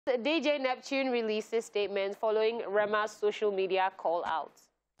DJ Neptune released a statement following Rema's social media call-out.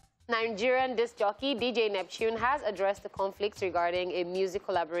 Nigerian Disc Jockey DJ Neptune has addressed the conflicts regarding a music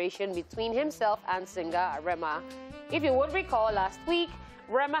collaboration between himself and singer Rema. If you would recall, last week,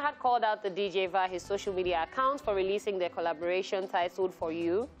 Rema had called out the DJ via his social media account for releasing their collaboration titled For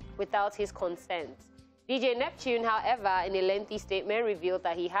You without his consent. DJ Neptune, however, in a lengthy statement, revealed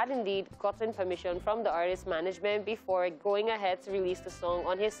that he had indeed gotten permission from the artist's management before going ahead to release the song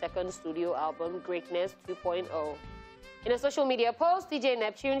on his second studio album, Greatness 2.0. In a social media post, DJ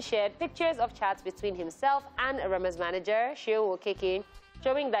Neptune shared pictures of chats between himself and Rema's manager, Okeke,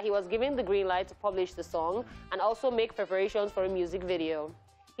 showing that he was given the green light to publish the song and also make preparations for a music video.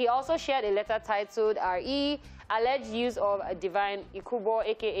 He also shared a letter titled RE, alleged use of a divine Ikubo,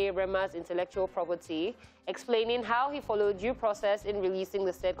 aka Rema's intellectual property, explaining how he followed due process in releasing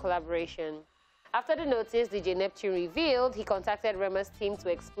the said collaboration. After the notice, DJ Neptune revealed he contacted Rema's team to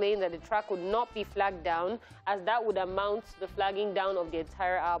explain that the track would not be flagged down, as that would amount to the flagging down of the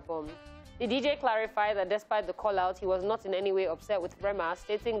entire album. The DJ clarified that despite the call-out, he was not in any way upset with Rema,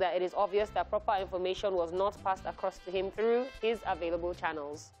 stating that it is obvious that proper information was not passed across to him through his available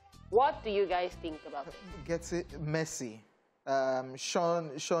channels. What do you guys think about it? Gets it messy.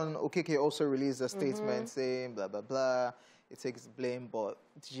 Sean Okeke also released a statement saying blah, blah, blah. It takes blame, but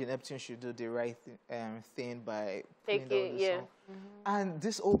DJ Neptune should do the right thing by putting down the song. And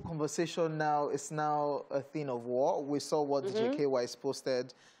this whole conversation now is now a thing of war. We saw what DJ KY's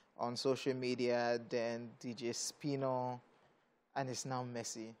posted on social media, then DJ Spino, and it's now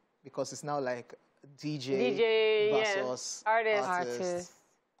messy because it's now like DJ versus artist.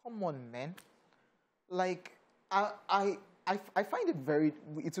 Come on, man. Like, I find it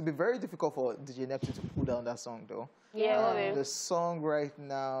would be very difficult for DJ Neptune to pull down that song, though. Yeah, the song right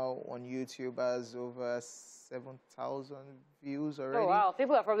now on YouTube has over 7,000 views already. Oh, wow.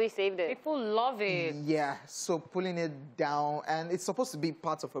 People have probably saved it. People love it. Yeah, so pulling it down, and it's supposed to be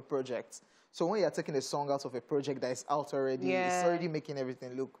part of a project. So when you're taking a song out of a project that is out already, it's already making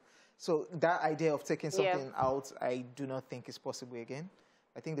everything look. So that idea of taking something out, I do not think is possible again.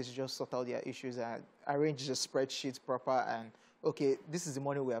 I think they should just sort out their issues and arrange the spreadsheet proper and, okay, this is the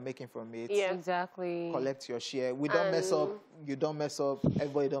money we are making from it. Yeah, exactly. Collect your share. We don't mess up. You don't mess up.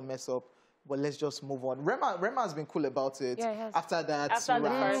 Everybody don't mess up. But let's just move on. Rema has been cool about it. Yeah, after that, the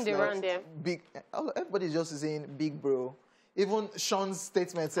round, big. Everybody's just saying big bro. Even Sean's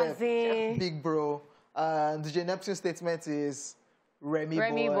statement said big bro. DJ Neptune's statement is Remi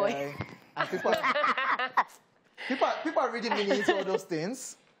boy. And people are reading meaning into all those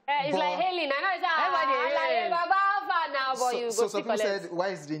things. It's like hailing. I know it's so some people said, why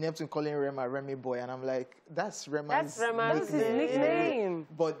is the Neptune calling Rema Remi boy? And I'm like, that's Rema's nickname.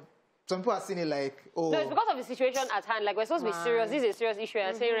 But some people are seeing it like, oh. No, it's because of the situation at hand. Like, we're supposed to be serious. This is a serious issue.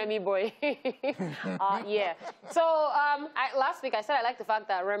 I'm saying Remi boy. Yeah. So, last week I said I like the fact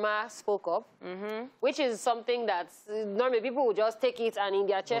that Rema spoke up, which is something that normally people would just take it and in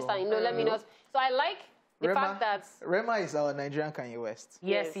their chest and, let me know. So I like the fact that Rema is our Nigerian Kanye West.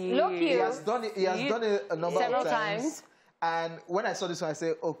 Yes, he has done it. He has done it a number of times. And when I saw this one, I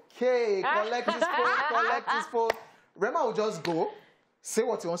said, okay, collect this phone, collect this phone. Rema will just go, say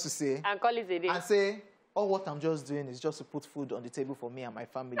what he wants to say, and call it a day. And say, oh, what I'm just doing is just to put food on the table for me and my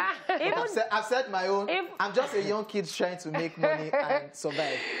family. I've said my own. I'm just a young kid trying to make money and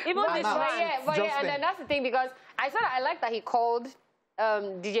survive. Even this way, and then that's the thing, because I said I like that he called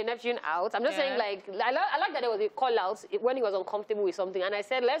DJ Neptune out. I'm just saying, like, I like that there was a call out when he was uncomfortable with something, and I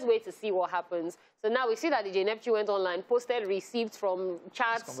said, let's wait to see what happens. So now we see that DJ Neptune went online, posted receipts from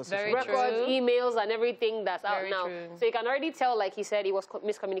chats, records, emails, and everything that's out now. So you can already tell, like he said, it was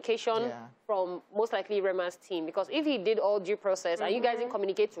miscommunication from most likely Rema's team, because if he did all due process and you guys didn't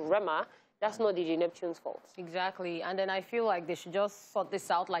communicate to Rema, that's not DJ Neptune's fault. Exactly. And then I feel like they should just sort this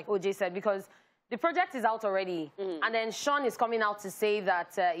out, like OJ said, because the project is out already, and then Sean is coming out to say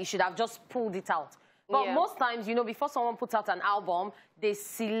that he should have just pulled it out. But most times, before someone puts out an album, they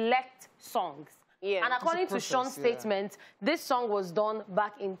select songs. And according to Sean's statement, this song was done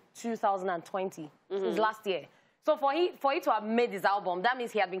back in 2020, since last year. So for it to have made this album, that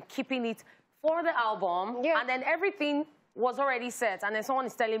means he had been keeping it for the album, and then everything was already set. And then someone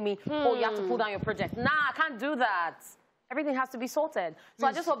is telling me, oh, you have to pull down your project. Nah, I can't do that. Everything has to be sorted. So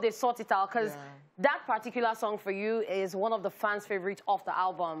I just hope they sort it out, because that particular song For You is one of the fans' favorites of the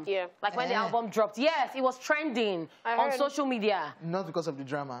album. Like when the album dropped, yes, it was trending on social media. Not because of the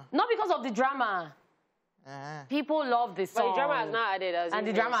drama. Not because of the drama. People love this song. But the drama has not added as usual. And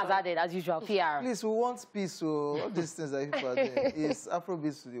the drama has added as usual, PR. Please, we want peace, so all these things that people are doing is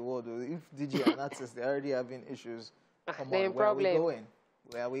Afrobeats to the world. If DJ and artists, they're already having issues, come on, where are we going?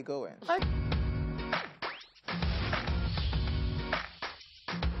 Where are we going?